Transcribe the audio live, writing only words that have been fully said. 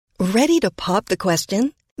Ready to pop the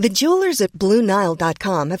question? The jewelers at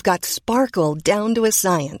BlueNile.com have got sparkle down to a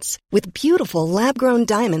science with beautiful lab-grown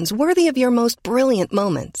diamonds worthy of your most brilliant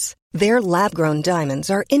moments. Their lab-grown diamonds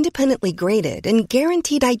are independently graded and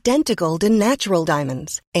guaranteed identical to natural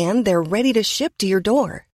diamonds, and they're ready to ship to your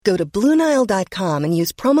door. Go to BlueNile.com and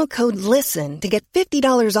use promo code LISTEN to get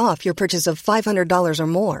 $50 off your purchase of $500 or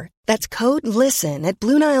more. That's code LISTEN at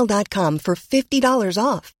BlueNile.com for $50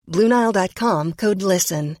 off. BlueNile.com, code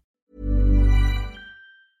LISTEN.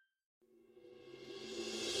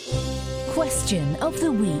 Question of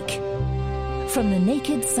the week from the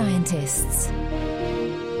Naked Scientists.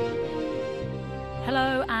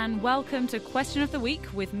 Hello and welcome to Question of the Week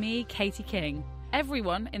with me, Katie King.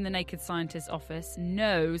 Everyone in the Naked Scientist office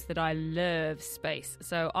knows that I love space,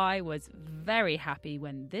 so I was very happy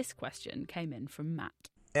when this question came in from Matt.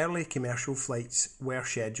 Early commercial flights were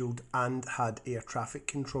scheduled and had air traffic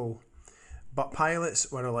control, but pilots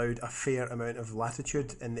were allowed a fair amount of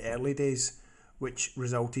latitude in the early days, which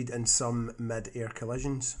resulted in some mid-air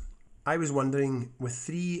collisions. I was wondering, with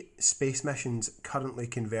 3 space missions currently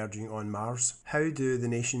converging on Mars, how do the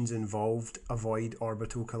nations involved avoid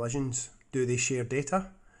orbital collisions? Do they share data?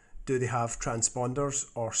 Do they have transponders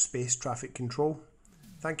or space traffic control?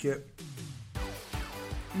 Thank you.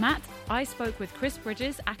 Matt, I spoke with Chris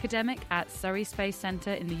Bridges, academic at Surrey Space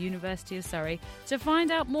Centre in the University of Surrey, to find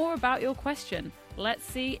out more about your question. Let's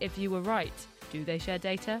see if you were right. Do they share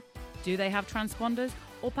data? Do they have transponders?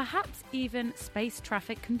 Or perhaps even space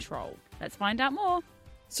traffic control? Let's find out more.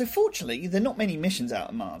 So fortunately, there are not many missions out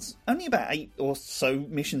of Mars. Only about 8 or so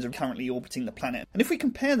missions are currently orbiting the planet. And if we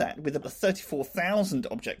compare that with the 34,000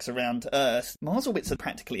 objects around Earth, Mars orbits are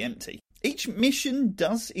practically empty. Each mission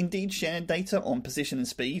does indeed share data on position and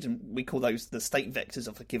speed, and we call those the state vectors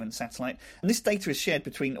of a given satellite. And this data is shared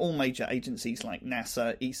between all major agencies like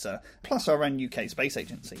NASA, ESA, plus our own UK Space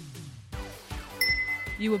Agency.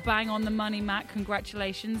 You were bang on the money, Matt.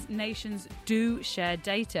 Congratulations. Nations do share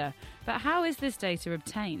data. But how is this data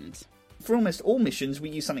obtained? For almost all missions,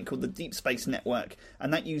 we use something called the Deep Space Network,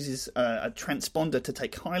 and that uses a transponder to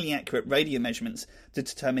take highly accurate radio measurements to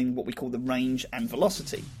determine what we call the range and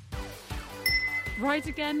velocity. Right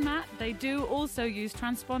again, Matt. They do also use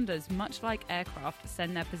transponders, much like aircraft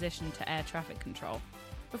send their position to air traffic control.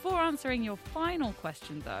 Before answering your final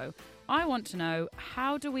question, though, I want to know,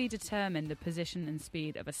 how do we determine the position and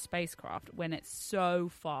speed of a spacecraft when it's so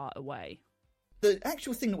far away? The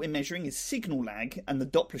actual thing that we're measuring is signal lag and the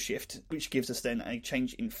Doppler shift, which gives us then a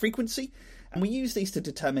change in frequency, and we use these to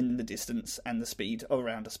determine the distance and the speed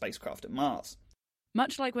around a spacecraft at Mars.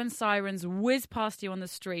 Much like when sirens whiz past you on the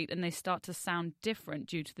street and they start to sound different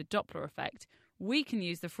due to the Doppler effect, we can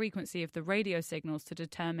use the frequency of the radio signals to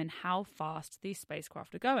determine how fast these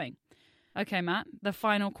spacecraft are going. Okay, Matt, the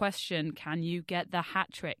final question. Can you get the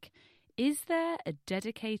hat trick? Is there a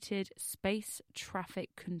dedicated space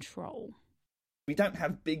traffic control? We don't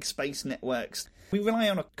have big space networks. We rely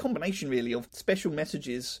on a combination, really, of special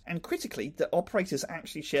messages and, critically, that operators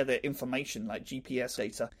actually share their information, like GPS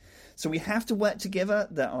data. So we have to work together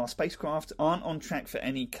that our spacecraft aren't on track for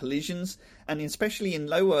any collisions, and especially in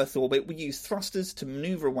low Earth orbit, we use thrusters to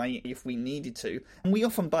manoeuvre away if we needed to, and we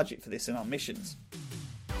often budget for this in our missions.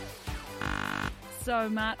 So,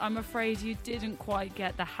 Matt, I'm afraid you didn't quite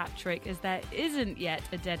get the hat trick, as there isn't yet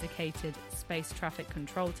a dedicated space traffic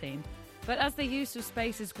control team. But as the use of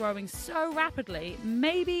space is growing so rapidly,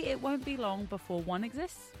 maybe it won't be long before one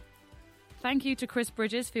exists. Thank you to Chris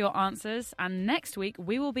Bridges for your answers, and next week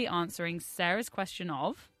we will be answering Sarah's question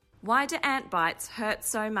of... why do ant bites hurt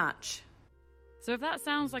so much? So if that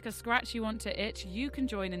sounds like a scratch you want to itch, you can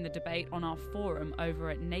join in the debate on our forum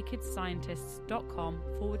over at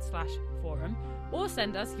nakedscientists.com/forum, or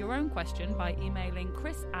send us your own question by emailing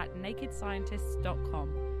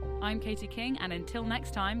chris@nakedscientists.com. I'm Katie King, and until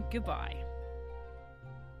next time, goodbye.